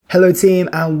Hello team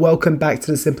and welcome back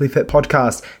to the Simply Fit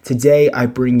podcast. Today I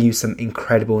bring you some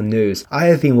incredible news. I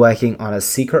have been working on a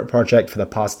secret project for the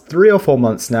past 3 or 4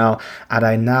 months now, and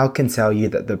I now can tell you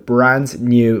that the brand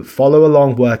new follow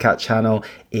along workout channel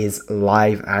is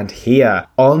live and here.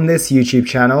 On this YouTube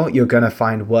channel, you're going to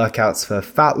find workouts for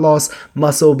fat loss,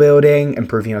 muscle building,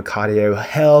 improving your cardio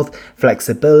health,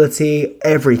 flexibility,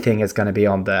 everything is going to be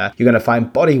on there. You're going to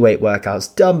find body weight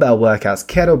workouts, dumbbell workouts,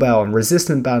 kettlebell and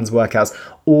resistant bands workouts,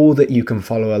 all that you can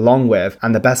follow along with.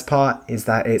 And the best part is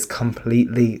that it's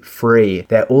completely free.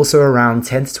 They're also around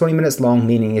 10 to 20 minutes long,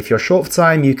 meaning if you're short for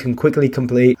time, you can quickly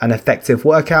complete an effective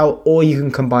workout, or you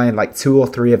can combine like 2 or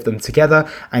 3 of them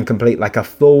together and complete like a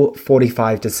full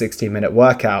 45 to 60 minute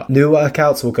workout. New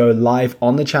workouts will go live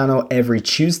on the channel every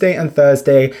Tuesday and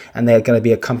Thursday, and they're going to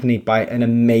be accompanied by an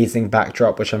amazing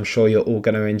backdrop, which I'm sure you're all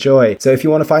going to enjoy. So if you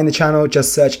want to find the channel,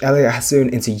 just search Elliot Hasoon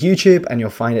into YouTube and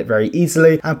you'll find it very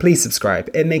easily. And please subscribe.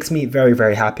 It makes me very,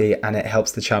 very happy and it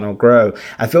helps the channel grow.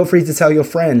 And feel free to tell your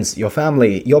friends, your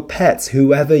family, your pets,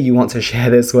 whoever you want to share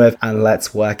this with, and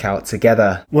let's work out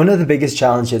together. One of the biggest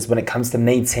challenges when it comes to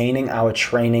maintaining our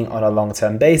training on a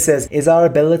long-term basis is our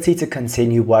ability to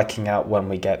continue working out when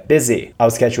we get busy. Our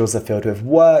schedules are filled with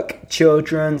work,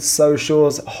 children,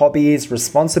 socials, hobbies,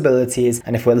 responsibilities,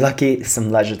 and if we're lucky,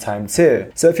 some leisure time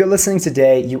too. So if you're listening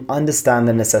today, you understand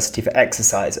the necessity for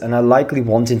exercise and are likely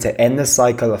wanting to end the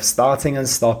cycle of starting and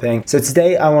stopping. So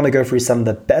today I want to go through some of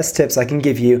the best tips I can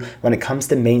give you when it comes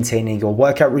to maintaining your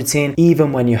workout routine,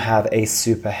 even when you have a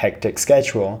super hectic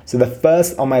schedule. So the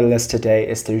first on my list today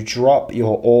is to drop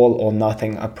your all or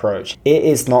nothing approach. It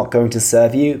is not going to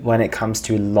serve you when it comes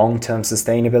to long-term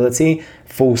sustainability,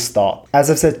 full stop. As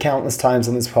I've said countless times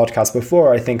on this podcast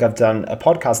before, I think I've done a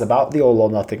podcast about the all or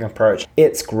nothing approach.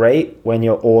 It's great when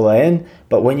you're all in,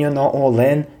 but when you're not all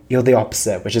in, you're the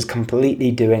opposite, which is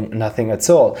completely doing nothing at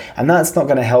all. And that's not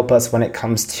going to help us when it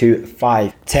comes to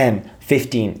 5, 10,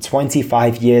 15,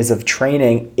 25 years of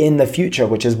training in the future,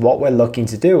 which is what we're looking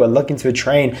to do. We're looking to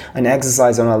train and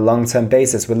exercise on a long-term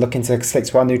basis. We're looking to stick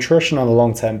to our nutrition on a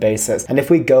long-term basis. And if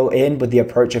we go in with the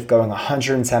approach of going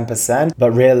 110%,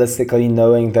 but realistically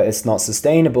knowing that it's not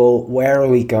sustainable, where are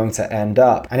we going to end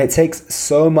up? And it takes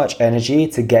so much energy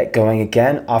to get going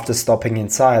again after stopping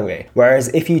entirely. Whereas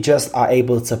if you just are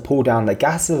able to pull down the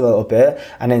gas a little bit,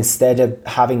 and instead of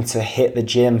having to hit the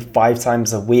gym 5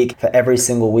 times a week for every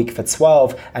single week for 12,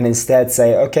 and instead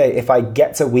say, okay, if I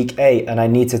get to week 8 and I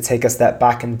need to take a step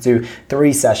back and do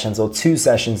 3 sessions or 2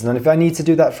 sessions, and then if I need to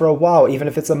do that for a while, even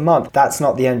if it's a month, that's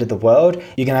not the end of the world.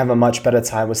 You can have a much better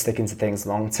time with sticking to things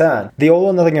long term. The all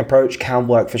or nothing approach can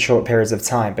work for short periods of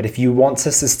time, but if you want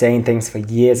to sustain things for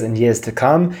years and years to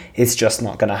come, it's just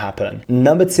not going to happen.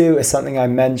 Number 2 is something I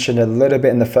mentioned a little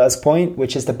bit in the first point,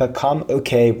 which is to become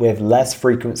okay with less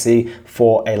frequency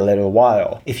for a little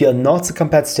while. If you're not a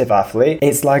competitive athlete,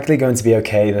 it's likely going to be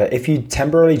okay that if you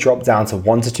temporarily drop down to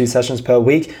 1 to 2 sessions per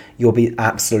week, you'll be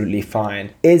absolutely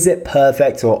fine. Is it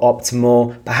perfect or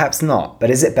optimal? Perhaps not, but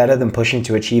is it better than pushing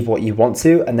to achieve what you want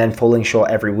to and then falling short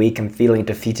every week and feeling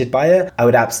defeated by it? I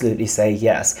would absolutely say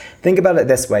yes. Think about it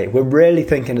this way. We're really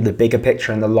thinking of the bigger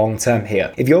picture in the long term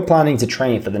here. If you're planning to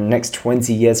train for the next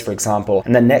 20 years, for example,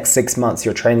 and the next 6 months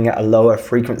you're training at a lower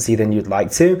frequency than you'd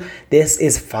like to, this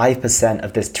is 5%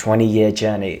 of this 20-year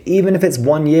journey. Even if it's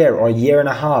 1 year or a year and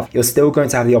a half, you're still going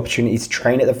to have the opportunity to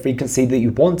train at the frequency that you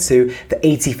want to for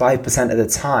 85% of the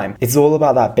time. It's all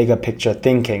about that bigger picture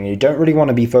thinking. You don't really want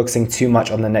to be focusing too much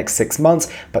on the next 6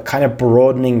 months, but kind of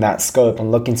broadening that scope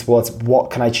and looking towards what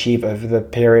can I achieve over the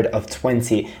period of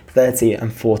 20, 30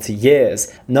 and 40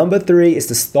 years. Number 3 is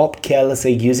to stop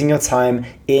carelessly using your time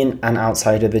in and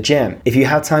outside of the gym. If you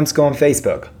have time to go on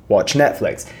Facebook, watch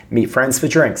Netflix, meet friends for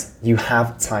drinks, you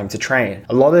have time to train.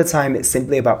 A lot of the time it's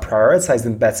simply about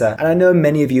prioritizing better, and I know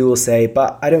many of you will say,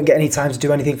 but I don't get any time to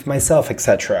do anything for myself,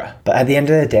 etc. But at the end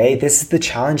of the day, this is the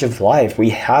challenge of life.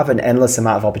 We have an endless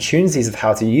amount of opportunities of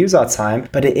how to use our time,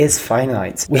 but it is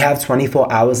finite. We have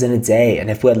 24 hours in a day, and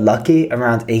if we're lucky,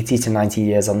 around 80 to 90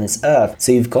 years on this earth.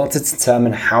 So you've got to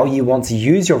determine how you want to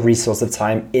use your resource of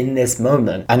time in this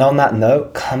moment. And on that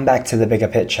note, come back to the bigger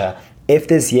picture. If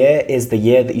this year is the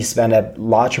year that you spend a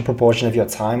larger proportion of your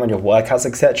time on your workouts,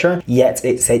 etc., yet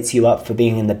it sets you up for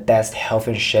being in the best health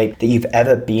and shape that you've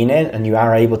ever been in, and you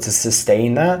are able to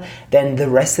sustain that, then the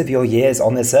rest of your years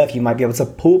on this earth, you might be able to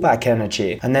pull back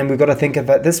energy. And then we've got to think of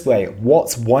it this way.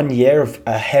 What's 1 year of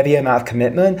a heavy amount of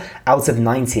commitment out of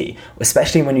 90,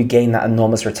 especially when you gain that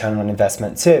enormous return on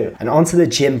investment too? And onto the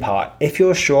gym part. If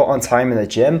you're short on time in the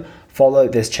gym, follow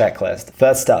this checklist.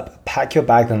 First up, pack your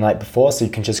bag the night before so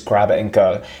you can just grab it and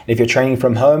go. And if you're training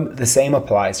from home, the same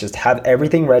applies. Just have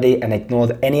everything ready and ignore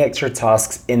any extra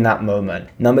tasks in that moment.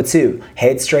 Number 2,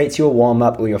 head straight to your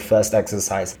warm-up or your first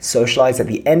exercise. Socialize at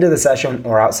the end of the session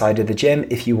or outside of the gym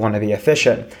if you want to be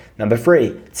efficient. Number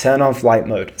 3, turn on flight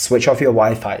mode. Switch off your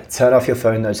Wi-Fi. Turn off your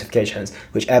phone notifications,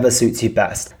 whichever suits you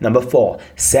best. Number 4,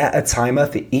 set a timer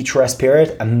for each rest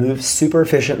period and move super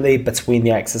efficiently between the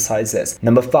exercises.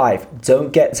 Number 5,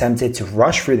 don't get tempted to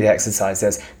rush through the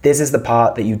exercises. This is the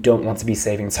part that you don't want to be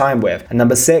saving time with. And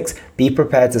number 6, be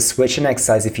prepared to switch an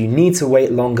exercise if you need to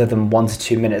wait longer than 1 to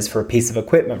 2 minutes for a piece of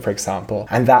equipment, for example.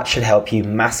 And that should help you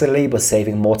massively with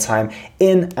saving more time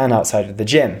in and outside of the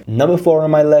gym. Number 4 on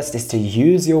my list is to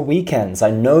use your weekends.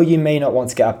 I know you may not want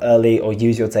to get up early or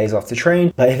use your days off to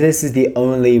train, but if this is the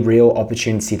only real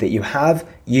opportunity that you have,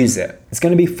 use it. It's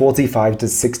going to be 45 to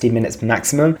 60 minutes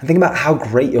maximum, and think about how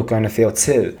great you're going to feel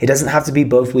too. It doesn't have to be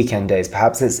both weekend days.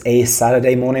 Perhaps it's a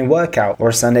Saturday morning workout or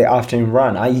a Sunday afternoon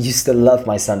run. I used to love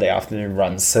my Sunday afternoon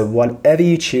runs, so whatever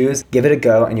you choose, give it a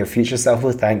go and your future self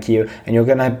will thank you, and you're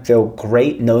going to feel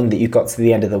great knowing that you got to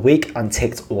the end of the week and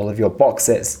ticked all of your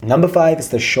boxes. Number 5 is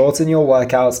to shorten your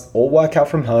workouts or work out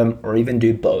from home or even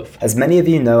do both. As many of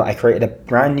you know, I created a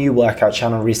brand new workout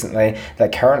channel recently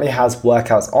that currently has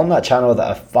workouts on that channel that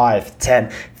are 5, 10,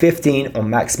 15 or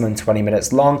maximum 20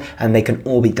 minutes long, and they can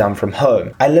all be done from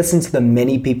home. I listened to the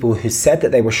many people who said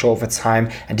that they were short for time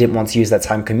and didn't want to use their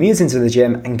time commuting to the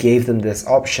gym and gave them this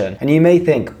option. And you may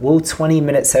think, will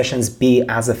 20-minute sessions be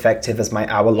as effective as my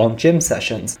hour-long gym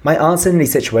sessions? My answer in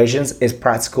these situations is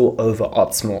practical over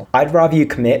optimal. I'd rather you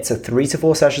commit to 3 to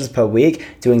 4 sessions per week,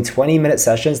 doing 20-minute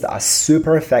sessions that are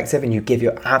super effective and you give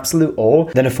your absolute all,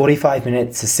 than a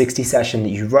 45-minute to 60 session that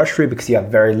you rush through because you have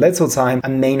very little time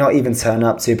and may not even turn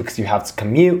up to because you have to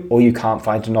commute or you can't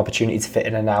find an opportunity to fit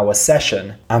in an hour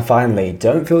session. And finally,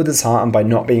 don't feel disheartened by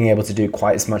not being able to do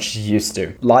quite as much as you used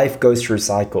to. Life goes through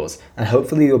cycles, and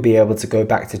hopefully you'll be able to go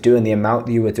back to doing the amount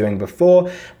that you were doing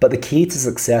before, but the key to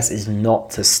success is not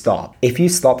to stop. If you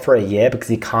stop for a year because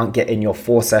you can't get in your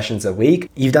 4 sessions a week,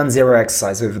 you've done 0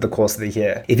 exercise over the course of the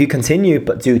year. If you continue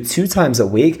but do 2 times a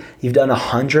week, you've done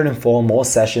 104 more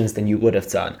sessions than you would have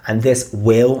done, and this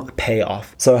will pay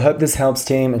off. So I hope this helps,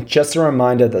 team. Just a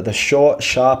reminder that the short,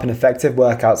 sharp, and effective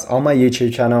workouts on my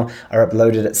YouTube channel are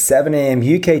uploaded at 7 a.m.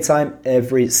 UK time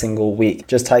every single week.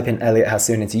 Just type in Elliot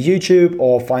Hasoon into YouTube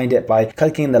or find it by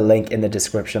clicking the link in the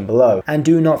description below. And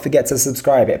do not forget to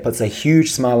subscribe. It puts a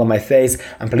huge smile on my face,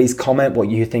 and please comment what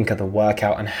you think of the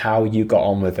workout and how you got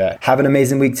on with it. Have an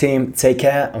amazing week, team. Take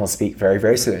care, and we'll speak very,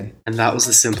 very soon. And that was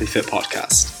the Simply Fit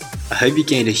podcast. I hope you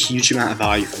gained a huge amount of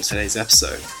value from today's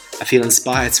episode. I feel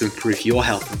inspired to improve your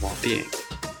health and well-being.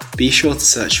 Be sure to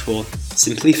search for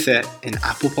Simply Fit in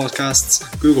Apple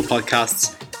Podcasts, Google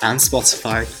Podcasts, and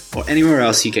Spotify, or anywhere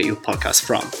else you get your podcast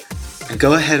from. And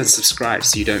go ahead and subscribe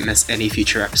so you don't miss any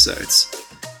future episodes.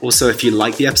 Also, if you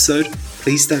like the episode,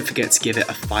 please don't forget to give it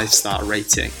a 5-star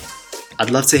rating.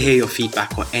 I'd love to hear your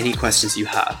feedback or any questions you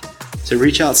have. So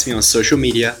reach out to me on social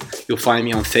media. You'll find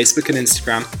me on Facebook and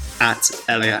Instagram at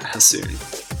Elliot Hasoon.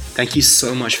 Thank you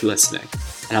so much for listening,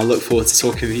 and I look forward to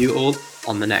talking with you all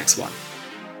on the next one.